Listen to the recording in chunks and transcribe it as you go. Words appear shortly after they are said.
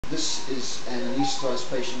This is an anaesthetised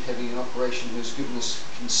patient having an operation who has given us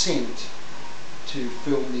consent to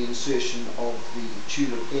film the insertion of the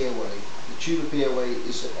Tulip Airway. The Tulip Airway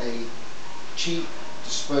is a cheap,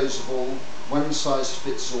 disposable,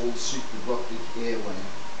 one-size-fits-all supraglottic airway.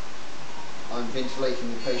 I'm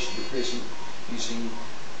ventilating the patient at present using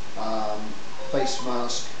face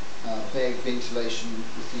mask, bag ventilation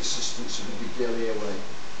with the assistance of a Guedel airway.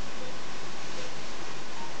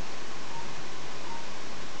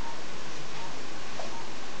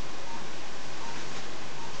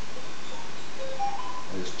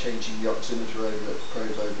 I was changing the oximeter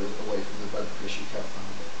probe away from the blood pressure cuff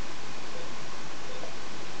arm.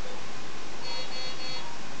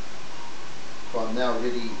 So I'm now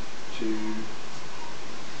ready to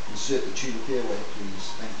insert the Tulip Airway,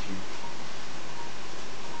 please. Thank you.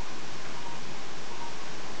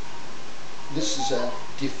 This is a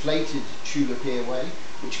deflated Tulip Airway,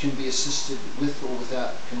 which can be assisted with or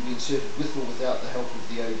without, can be inserted with or without the help of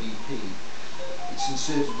the ODP. It's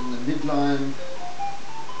inserted in the midline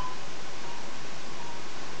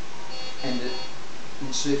and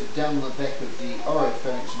inserted down the back of the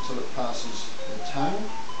oropharynx until it passes the tongue,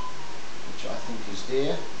 which I think is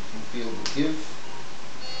there. You can feel the give.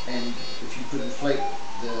 And if you could inflate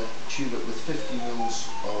the tulip with 50 mils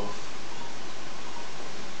of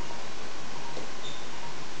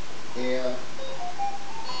air,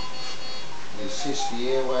 you assess the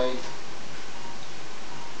airway,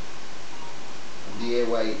 and the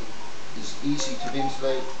airway is easy to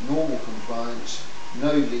ventilate, normal compliance,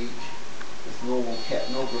 no leak, with normal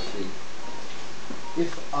capnography.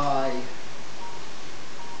 If I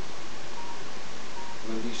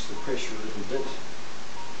reduce the pressure a little bit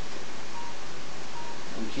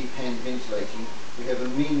and keep hand ventilating, we have a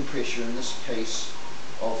mean pressure in this case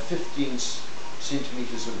of 15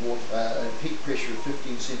 centimetres of water, a peak pressure of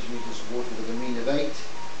 15 centimetres of water with a mean of 8,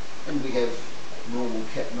 and we have normal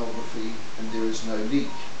capnography and there is no leak.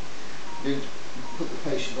 I'm going to put the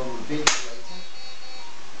patient on the ventilator.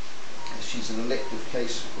 She's an elective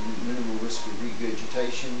case with minimal risk of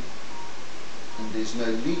regurgitation, and there's no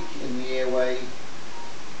leak in the airway,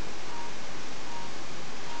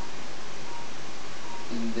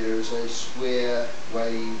 and there is a square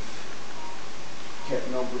wave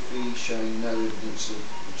capnography showing no evidence of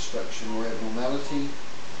obstruction or abnormality.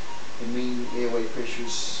 The mean airway pressure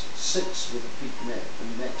is 6 with a peak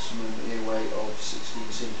and maximum airway of 16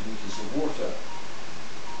 centimetres of water.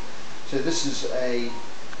 So this is an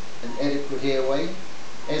adequate airway.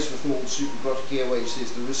 As with all supraglottic airways,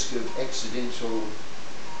 there's the risk of accidental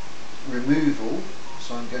removal,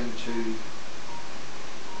 so I'm going to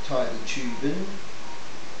tie the tube in.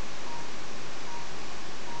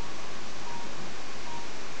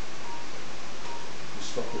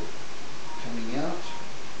 Stop it coming out,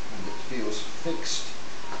 and it feels fixed.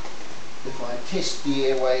 If I test the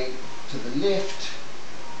airway to the left,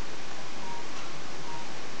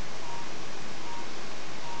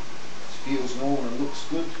 feels normal and looks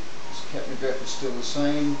good. This capnograph is still the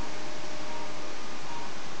same.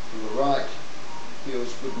 To the right,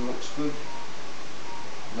 feels good and looks good.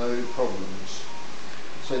 No problems.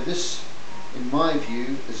 So this, in my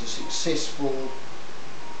view, is a successful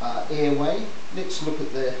airway. Let's look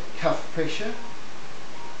at the cuff pressure.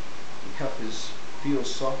 The cuff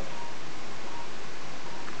feels soft.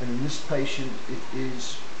 And in this patient, it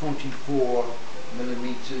is 44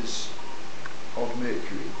 millimeters of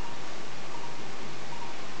mercury.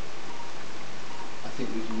 I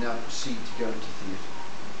think we can now proceed to go into theatre.